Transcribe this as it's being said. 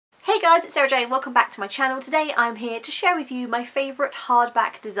Hey guys, it's Sarah Jane, welcome back to my channel. Today I'm here to share with you my favourite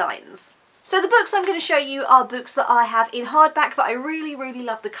hardback designs. So the books I'm going to show you are books that I have in hardback that I really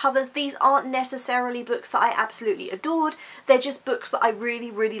love the covers. These aren't necessarily books that I absolutely adored, they're just books that I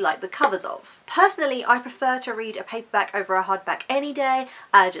really like the covers of. Personally, I prefer to read a paperback over a hardback any day.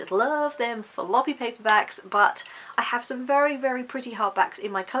 I just love them floppy paperbacks, but I have some very pretty hardbacks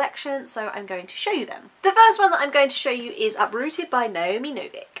in my collection, so I'm going to show you them. The first one that I'm going to show you is Uprooted by Naomi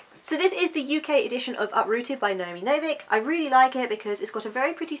Novik. So this is the UK edition of Uprooted by Naomi Novik. I really like it because it's got a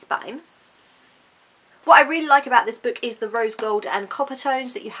very pretty spine. What I really like about this book is the rose gold and copper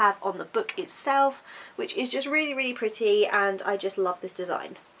tones that you have on the book itself, which is just really pretty, and I just love this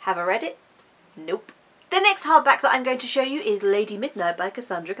design. Have I read it? Nope. The next hardback that I'm going to show you is Lady Midnight by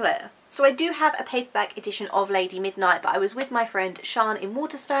Cassandra Clare. So I do have a paperback edition of Lady Midnight, but I was with my friend Sian in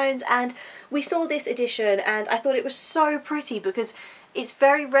Waterstones and we saw this edition and I thought it was so pretty because it's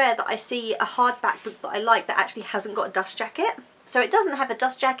very rare that I see a hardback book that I like that actually hasn't got a dust jacket. So it doesn't have a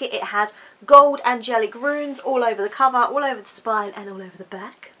dust jacket, it has gold angelic runes all over the cover, all over the spine and all over the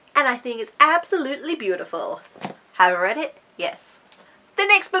back. And I think it's absolutely beautiful. Have I read it? Yes. The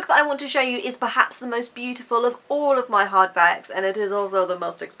next book that I want to show you is perhaps the most beautiful of all of my hardbacks, and it is also the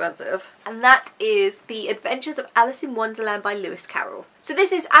most expensive. And that is The Adventures of Alice in Wonderland by Lewis Carroll. So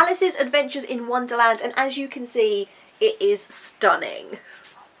this is Alice's Adventures in Wonderland, and as you can see, it is stunning.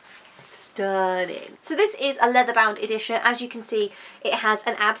 Stunning. So this is a leather-bound edition. As you can see, it has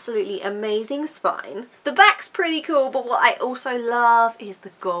an absolutely amazing spine. The back's pretty cool, but what I also love is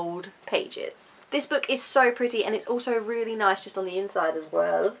the gold pages. This book is so pretty and it's also really nice just on the inside as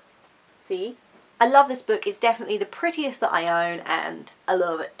well. See? I love this book. It's definitely the prettiest that I own and I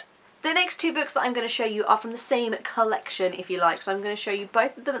love it. The next two books that I'm going to show you are from the same collection, if you like, so I'm going to show you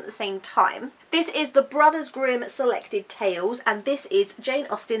both of them at the same time. This is the Brothers Grimm Selected Tales, and this is Jane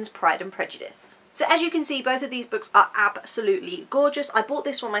Austen's Pride and Prejudice. So as you can see, both of these books are absolutely gorgeous. I bought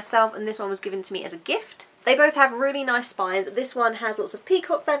this one myself and this one was given to me as a gift. They both have really nice spines. This one has lots of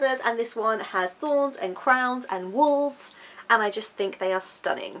peacock feathers and this one has thorns and crowns and wolves, and I just think they are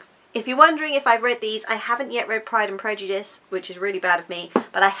stunning. If you're wondering if I've read these, I haven't yet read Pride and Prejudice, which is really bad of me,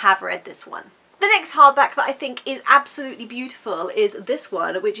 but I have read this one. The next hardback that I think is absolutely beautiful is this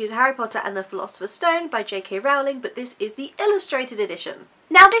one, which is Harry Potter and the Philosopher's Stone by J.K. Rowling, but this is the illustrated edition.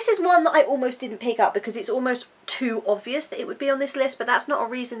 Now this is one that I almost didn't pick up because it's almost too obvious that it would be on this list, but that's not a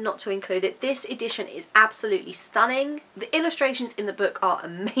reason not to include it. This edition is absolutely stunning. The illustrations in the book are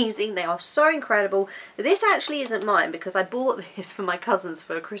amazing. They are so incredible. This actually isn't mine because I bought this for my cousins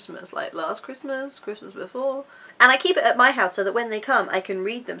for Christmas, like last Christmas, Christmas before. And I keep it at my house so that when they come I can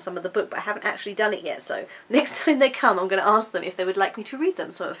read them some of the book, but I haven't actually done it yet, so next time they come I'm going to ask them if they would like me to read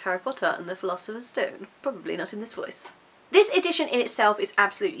them some of Harry Potter and the Philosopher's Stone. Probably not in this voice. This edition in itself is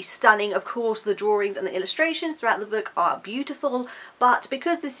absolutely stunning. Of course, the drawings and the illustrations throughout the book are beautiful, but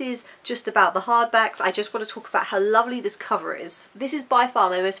because this is just about the hardbacks, I just want to talk about how lovely this cover is. This is by far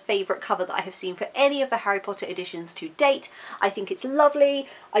my most favourite cover that I have seen for any of the Harry Potter editions to date. I think it's lovely,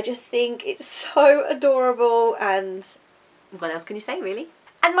 I just think it's so adorable, and what else can you say, really?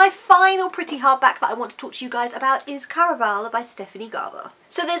 And my final pretty hardback that I want to talk to you guys about is Caraval by Stephanie Garber.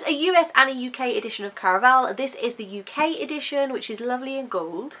 So there's a US and a UK edition of Caraval. This is the UK edition, which is lovely and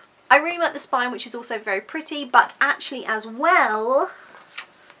gold. I really like the spine, which is also very pretty, but actually as well,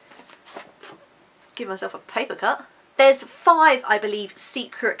 give myself a paper cut. There's 5, I believe,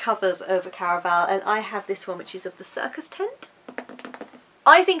 secret covers over Caraval, and I have this one, which is of the circus tent.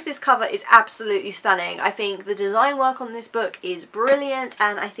 I think this cover is absolutely stunning. I think the design work on this book is brilliant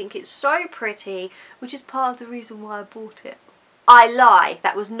and I think it's so pretty, which is part of the reason why I bought it. I lie,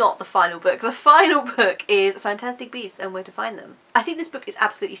 that was not the final book. The final book is Fantastic Beasts and Where to Find Them. I think this book is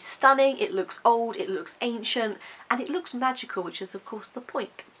absolutely stunning. It looks old, it looks ancient, and it looks magical, which is of course the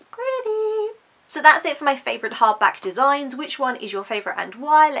point. Pretty! So that's it for my favourite hardback designs. Which one is your favourite and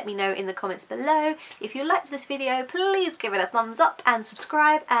why? Let me know in the comments below. If you liked this video, please give it a thumbs up and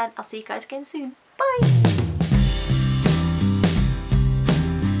subscribe, and I'll see you guys again soon. Bye!